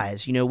those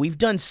highs. We've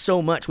done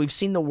so much. We've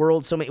seen the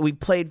world so many. We've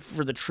played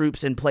for the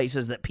troops in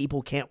places that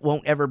people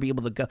won't ever be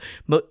able to go.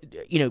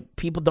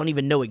 People don't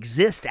even know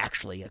exist,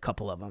 actually, a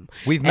couple of them.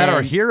 We've met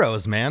our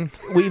heroes, man.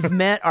 We've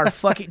met our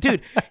fucking...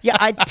 Dude, yeah,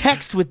 I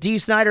text with Dee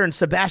Snider and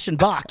Sebastian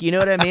Bach. You know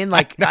what I mean?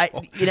 Like,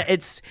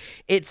 it's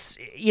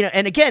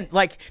and again,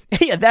 like,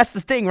 yeah, that's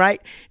the thing,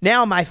 right?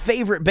 Now, my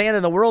favorite band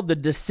in the world, the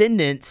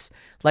Descendants...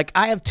 Like,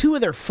 I have 2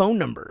 of their phone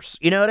numbers.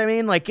 You know what I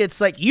mean? Like,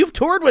 it's like, you've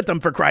toured with them,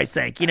 for Christ's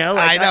sake. Like,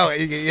 I know.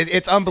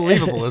 It's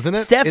unbelievable, isn't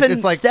it?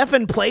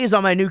 Stefan plays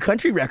on my new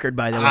country record,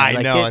 by the way. I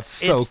know. It's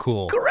so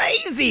cool.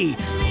 Crazy.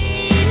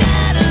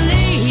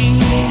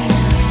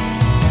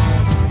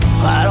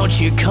 Why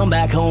don't you come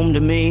back home to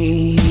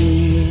me?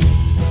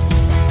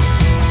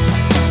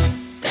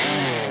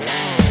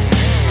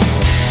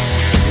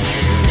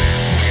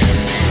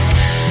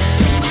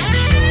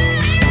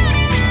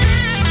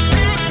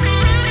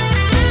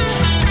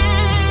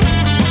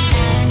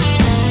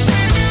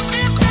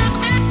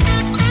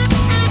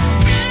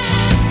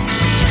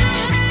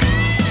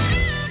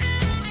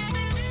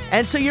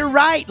 And so you're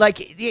right.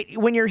 Like,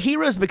 when your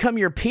heroes become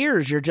your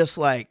peers, you're just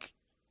like,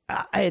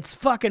 it's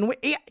fucking.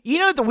 You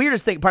know what the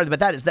weirdest thing part about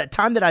that is that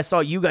time that I saw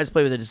you guys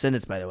play with the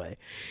Descendants, by the way.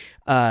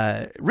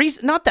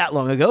 Not that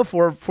long ago,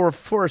 four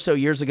or so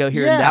years ago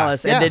here in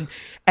Dallas,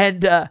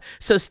 and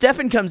so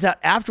Stefan comes out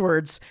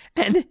afterwards,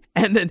 and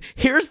then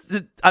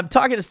I'm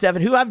talking to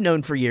Stefan, who I've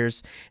known for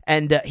years,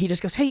 and he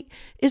just goes, "Hey,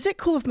 is it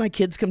cool if my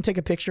kids come take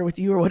a picture with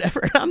you or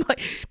whatever?" And I'm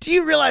like, "Do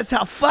you realize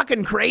how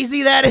fucking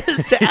crazy that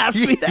is to ask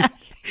me that?"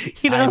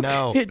 You know, I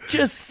know. It's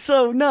just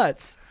so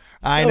nuts.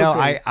 I So know.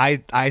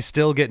 crazy. I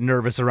still get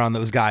nervous around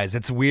those guys.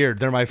 It's weird.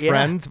 They're my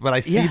friends, but I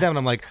see them and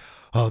I'm like,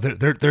 oh,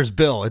 there's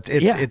Bill. It's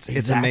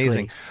exactly.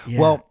 amazing. Yeah.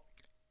 Well,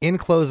 in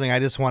closing, I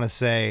just want to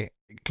say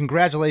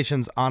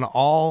congratulations on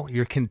all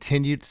your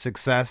continued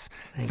success.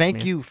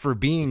 Thank you for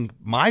being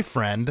my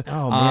friend.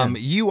 Oh, man.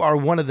 You are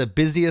one of the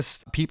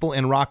busiest people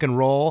in rock and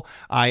roll.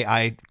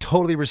 I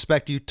totally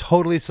respect you,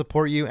 totally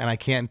support you, and I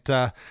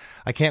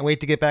can't wait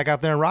to get back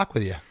out there and rock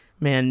with you.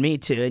 Man, me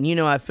too. And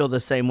I feel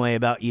the same way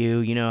about you.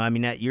 I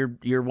mean,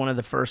 you're one of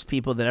the first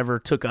people that ever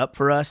took up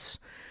for us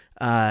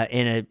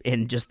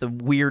in just the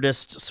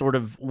weirdest sort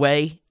of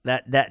way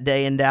that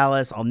day in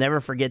Dallas. I'll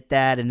never forget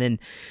that. And then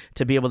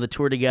to be able to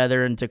tour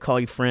together and to call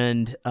you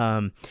friend,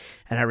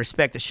 and I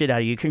respect the shit out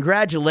of you.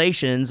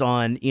 Congratulations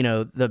on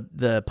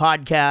the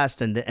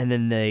podcast and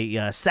then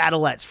the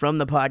satellites from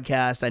the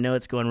podcast. I know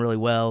it's going really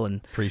well,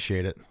 and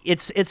Appreciate it.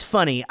 It's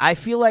funny. I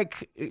feel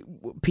like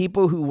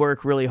people who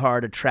work really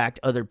hard attract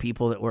other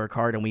people that work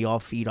hard, and we all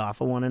feed off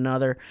of one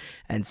another.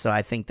 And so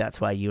I think that's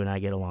why you and I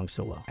get along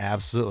so well.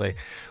 Absolutely.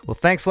 Well,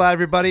 thanks a lot,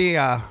 everybody,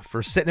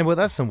 for sitting in with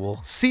us, and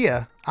we'll see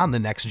you on the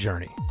next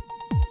journey.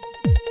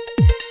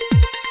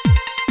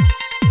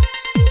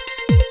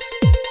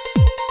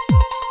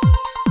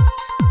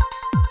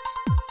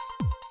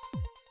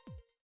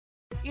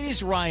 It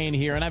is Ryan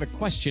here, and I have a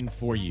question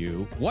for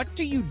you. What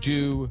do you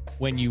do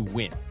when you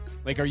win?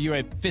 Like, are you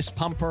a fist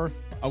pumper,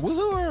 a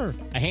woohooer,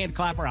 a hand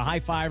clapper, a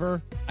high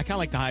fiver? I kind of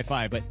like the high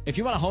five, but if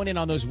you want to hone in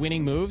on those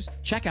winning moves,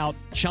 check out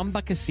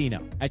Chumba Casino.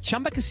 At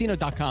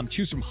ChumbaCasino.com,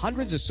 choose from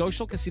hundreds of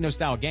social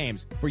casino-style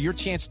games for your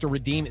chance to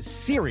redeem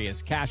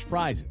serious cash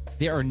prizes.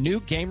 There are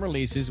new game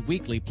releases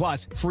weekly,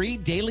 plus free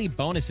daily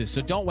bonuses.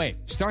 So don't wait.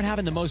 Start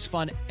having the most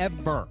fun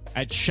ever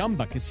at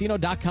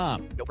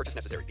ChumbaCasino.com. No purchase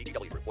necessary.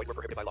 VGW Group. Void where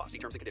prohibited by law. See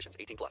terms and conditions.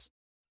 18+.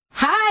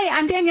 Hi,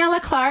 I'm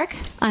Daniela Clark.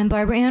 I'm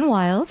Barbara Ann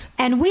Wild.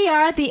 And we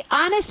are the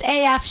Honest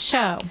AF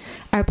Show.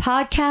 Our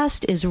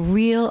podcast is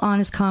real,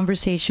 honest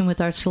conversation with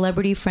our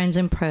celebrity friends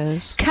and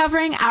pros.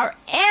 Covering our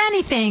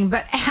anything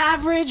but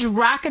average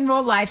rock and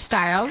roll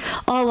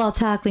lifestyles. All while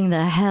tackling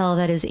the hell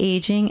that is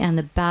aging and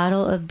the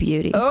battle of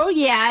beauty. Oh,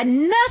 yeah.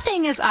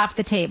 Nothing is off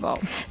the table.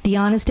 The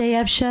Honest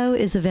AF Show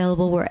is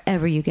available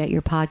wherever you get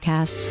your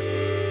podcasts.